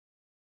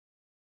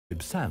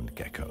sand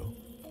gecko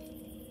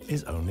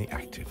is only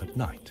active at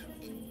night.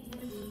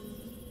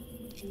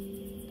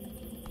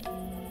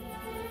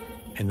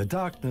 In the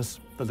darkness,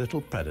 the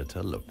little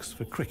predator looks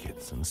for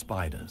crickets and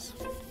spiders.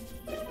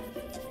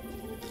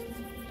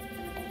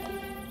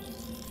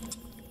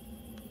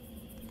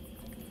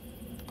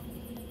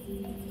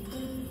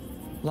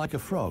 Like a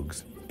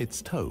frog's,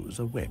 its toes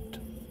are webbed.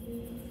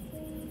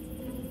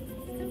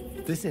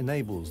 This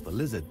enables the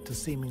lizard to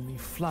seemingly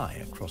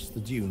fly across the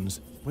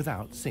dunes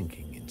without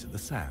sinking into the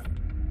sand.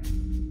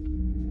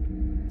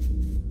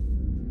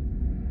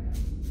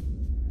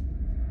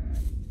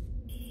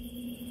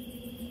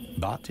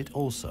 But it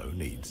also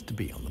needs to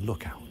be on the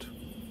lookout.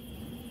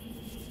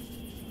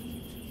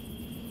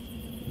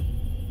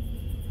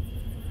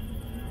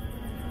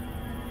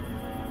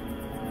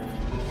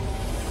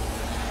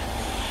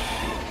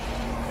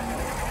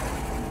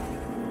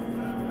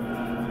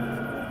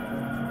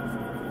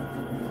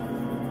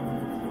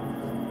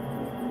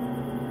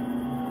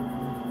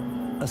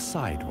 A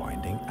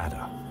sidewinding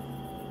adder.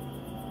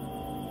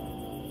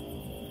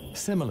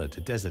 Similar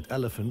to desert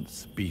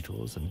elephants,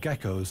 beetles, and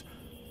geckos,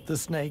 the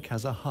snake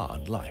has a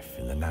hard life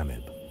in the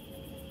Namib.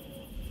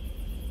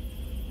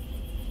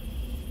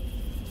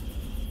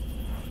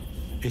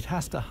 It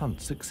has to hunt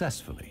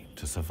successfully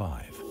to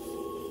survive.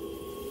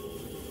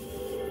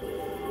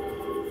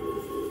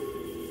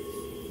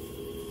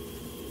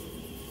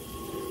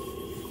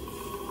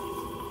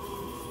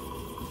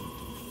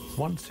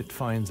 Once it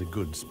finds a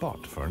good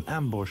spot for an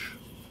ambush,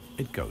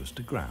 it goes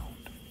to ground.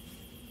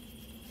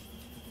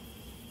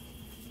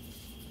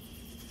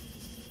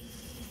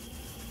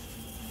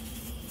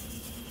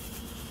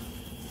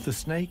 The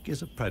snake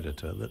is a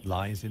predator that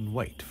lies in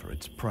wait for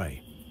its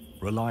prey,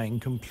 relying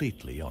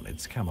completely on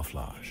its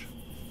camouflage.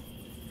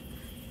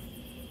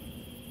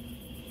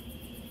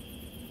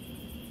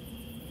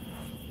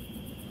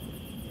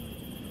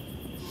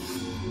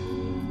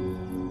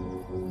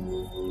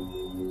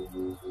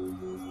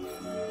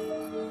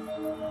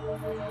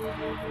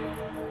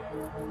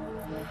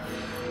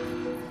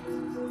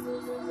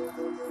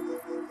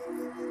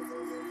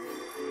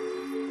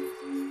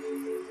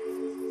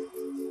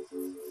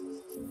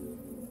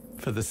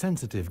 For the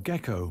sensitive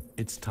gecko,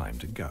 it's time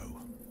to go.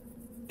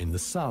 In the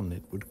sun,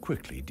 it would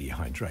quickly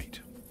dehydrate.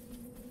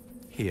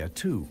 Here,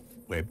 too,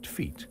 webbed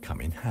feet come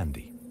in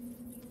handy.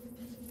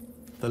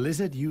 The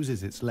lizard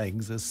uses its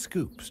legs as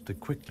scoops to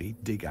quickly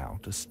dig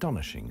out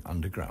astonishing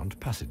underground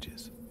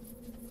passages.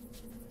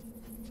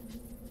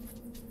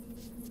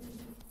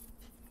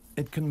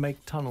 It can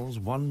make tunnels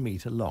 1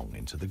 meter long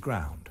into the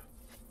ground.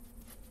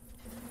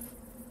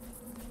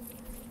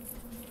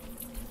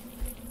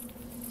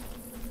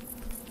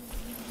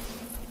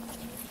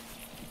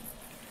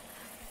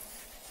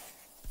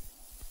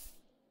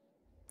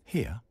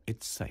 Here,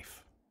 it's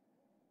safe.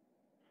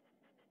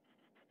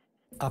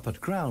 Up at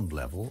ground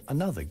level,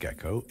 another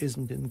gecko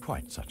isn't in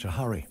quite such a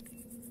hurry.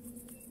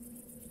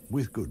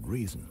 With good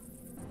reason.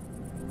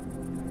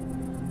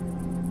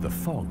 The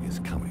fog is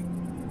coming.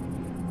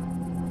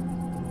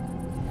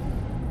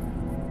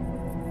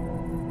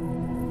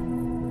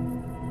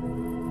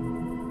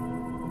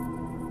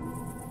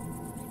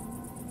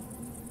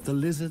 The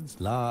lizard's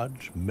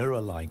large,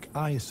 mirror-like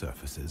eye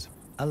surfaces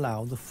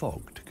allow the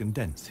fog to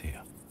condense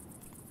here.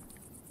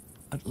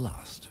 At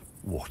last,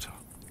 water.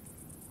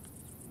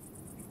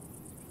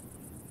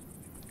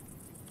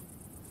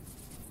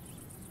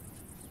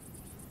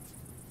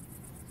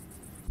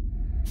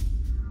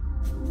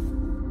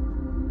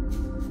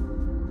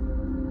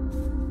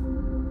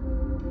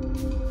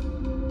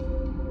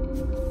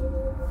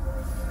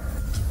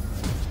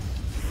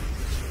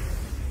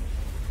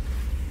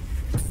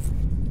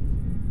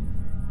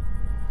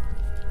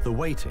 The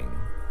waiting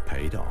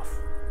paid off.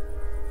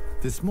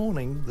 This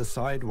morning, the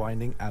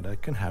sidewinding adder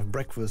can have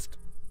breakfast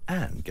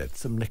and get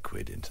some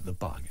liquid into the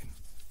bargain.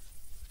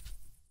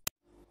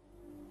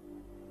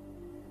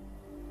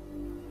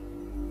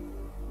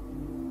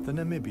 The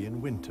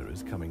Namibian winter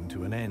is coming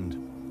to an end,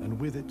 and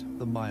with it,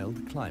 the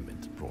mild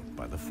climate brought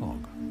by the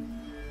fog.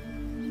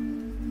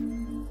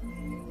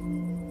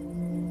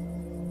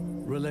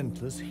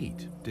 Relentless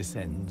heat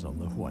descends on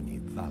the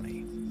Huanid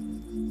Valley.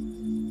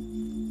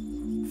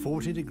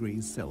 40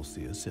 degrees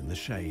Celsius in the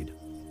shade.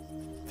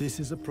 This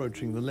is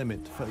approaching the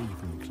limit for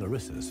even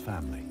Clarissa's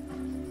family.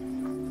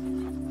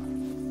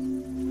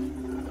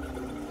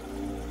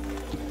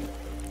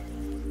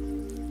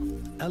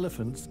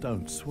 Elephants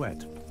don't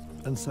sweat,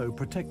 and so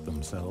protect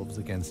themselves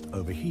against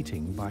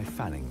overheating by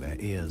fanning their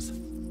ears.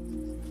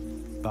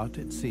 But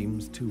it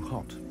seems too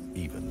hot,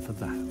 even for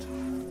that.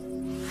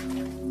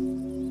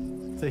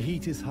 The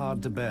heat is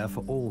hard to bear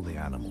for all the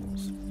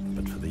animals,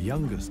 but for the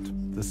youngest,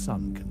 the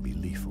sun can be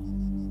lethal.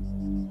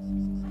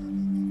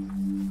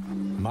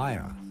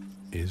 Maya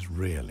is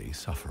really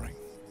suffering.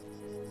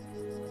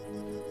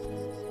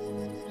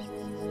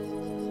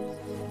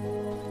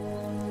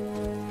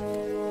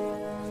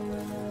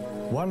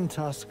 One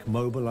tusk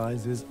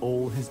mobilizes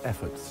all his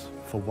efforts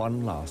for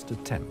one last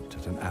attempt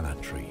at an anna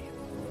tree.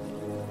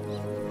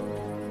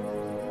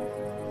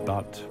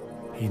 But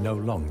he no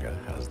longer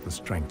has the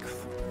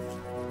strength.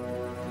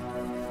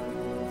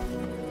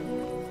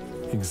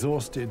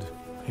 Exhausted,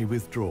 he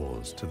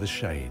withdraws to the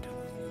shade.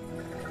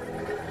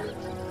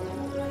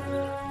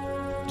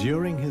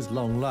 During his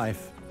long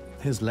life,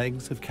 his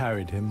legs have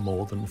carried him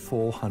more than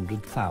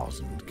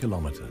 400,000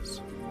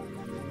 kilometers.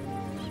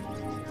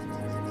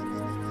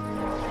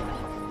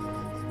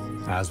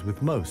 As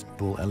with most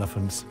bull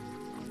elephants,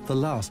 the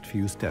last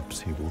few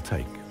steps he will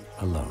take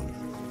alone.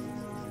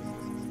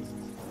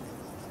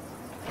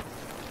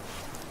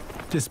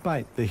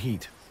 Despite the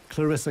heat,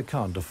 Clarissa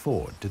can't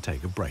afford to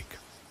take a break.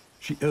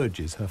 She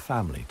urges her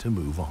family to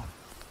move on.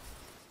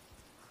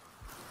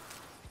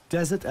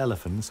 Desert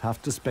elephants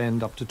have to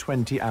spend up to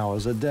 20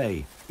 hours a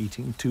day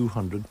eating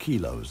 200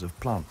 kilos of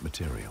plant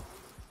material.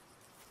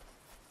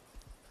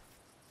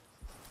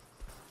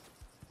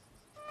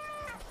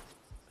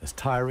 As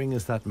tiring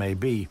as that may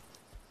be,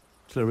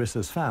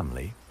 Clarissa's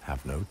family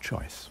have no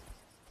choice.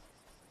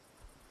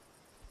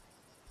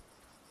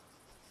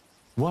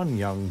 One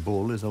young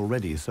bull is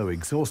already so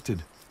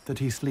exhausted that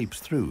he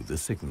sleeps through the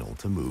signal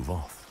to move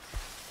off.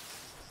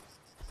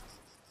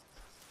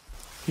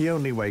 He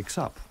only wakes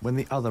up when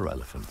the other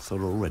elephants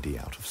are already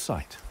out of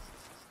sight.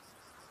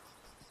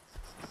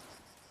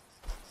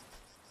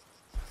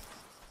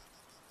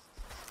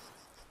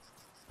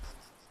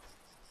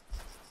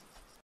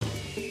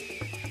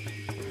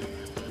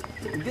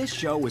 This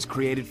show was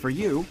created for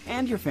you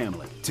and your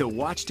family to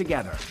watch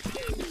together.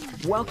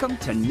 Welcome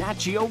to Nat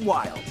Geo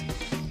Wild.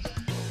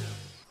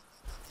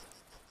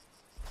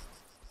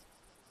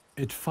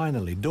 It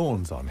finally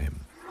dawns on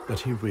him that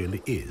he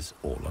really is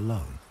all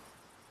alone.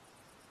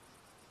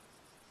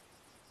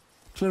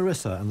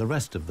 Clarissa and the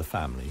rest of the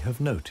family have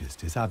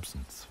noticed his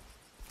absence.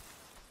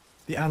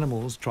 The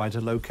animals try to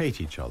locate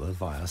each other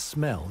via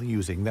smell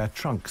using their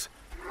trunks,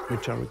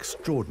 which are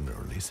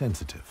extraordinarily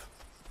sensitive.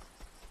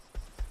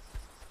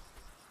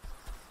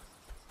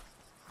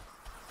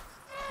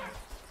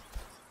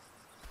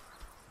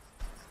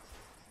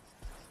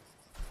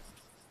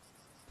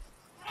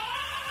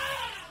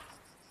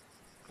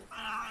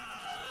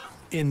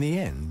 In the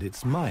end,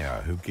 it's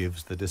Maya who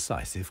gives the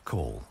decisive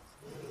call.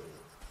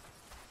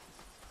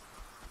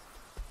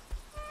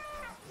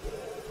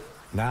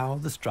 Now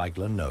the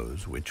straggler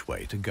knows which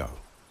way to go.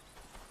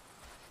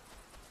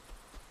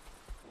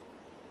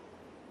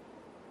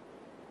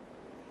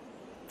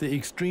 The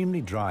extremely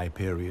dry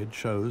period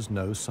shows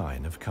no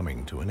sign of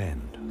coming to an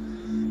end.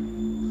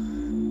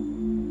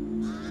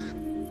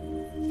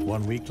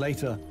 1 week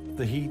later,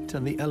 the heat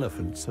and the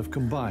elephants have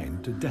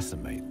combined to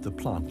decimate the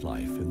plant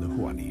life in the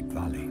Huanib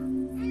Valley.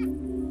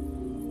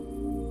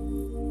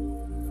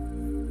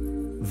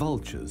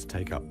 Vultures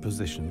take up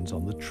positions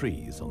on the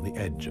trees on the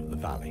edge of the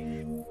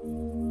valley.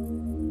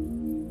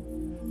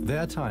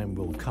 Their time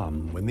will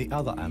come when the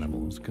other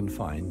animals can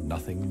find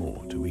nothing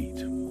more to eat.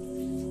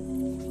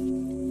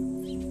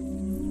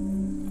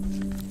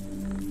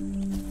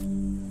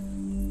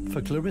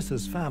 For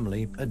Clarissa's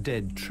family, a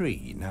dead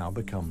tree now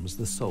becomes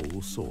the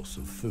sole source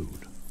of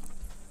food.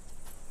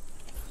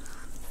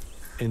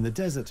 In the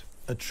desert,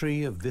 a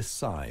tree of this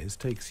size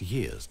takes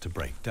years to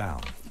break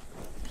down.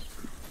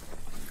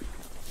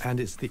 And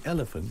it's the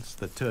elephants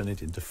that turn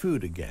it into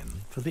food again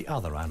for the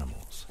other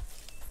animals.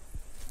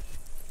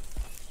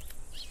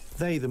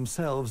 They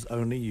themselves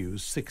only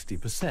use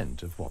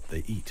 60% of what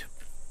they eat.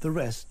 The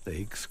rest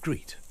they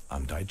excrete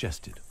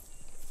undigested.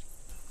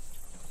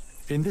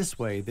 In this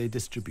way, they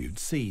distribute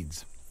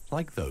seeds,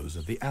 like those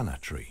of the anna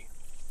tree.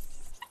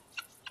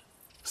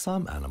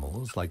 Some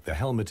animals, like the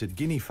helmeted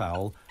guinea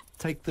fowl,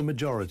 take the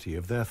majority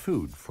of their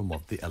food from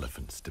what the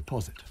elephants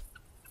deposit.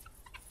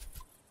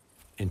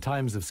 In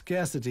times of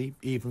scarcity,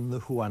 even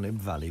the Huanib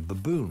Valley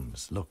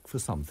baboons look for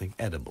something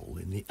edible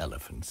in the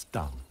elephant's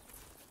dung.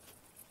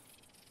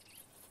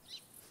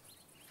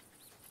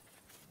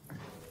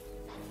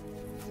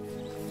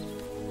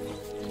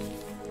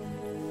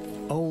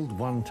 Old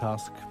One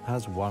Tusk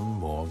has one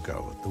more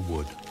go at the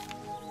wood.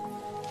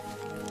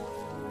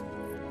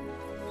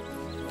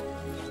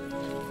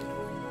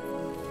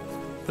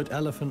 But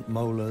elephant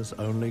molars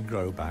only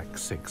grow back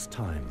 6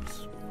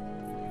 times.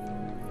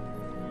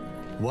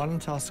 One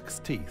Tusk's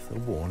teeth are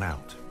worn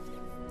out,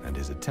 and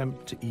his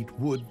attempt to eat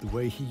wood the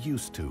way he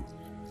used to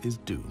is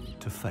doomed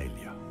to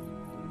failure.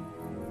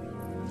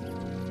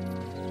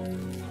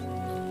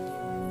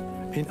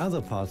 In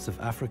other parts of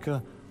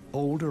Africa,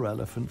 older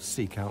elephants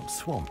seek out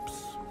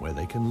swamps where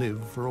they can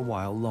live for a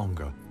while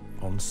longer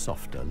on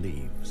softer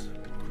leaves.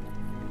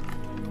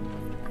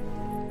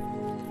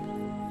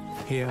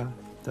 Here,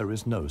 there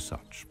is no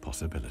such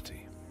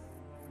possibility.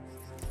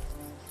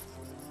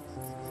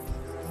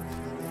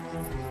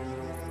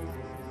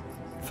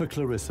 For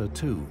Clarissa,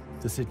 too,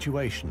 the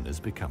situation is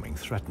becoming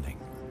threatening.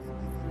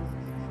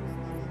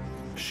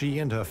 She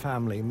and her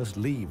family must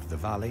leave the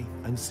valley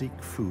and seek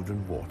food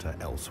and water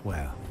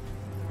elsewhere.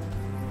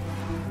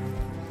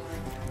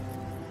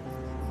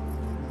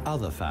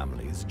 Other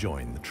families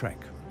join the trek.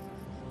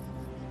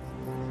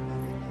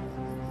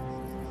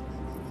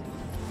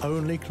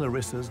 Only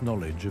Clarissa's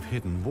knowledge of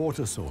hidden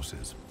water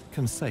sources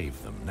can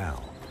save them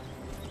now.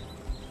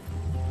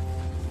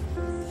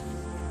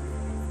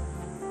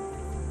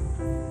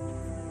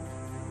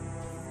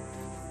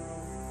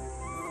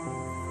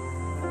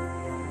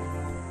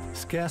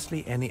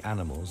 Scarcely any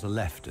animals are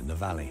left in the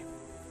valley.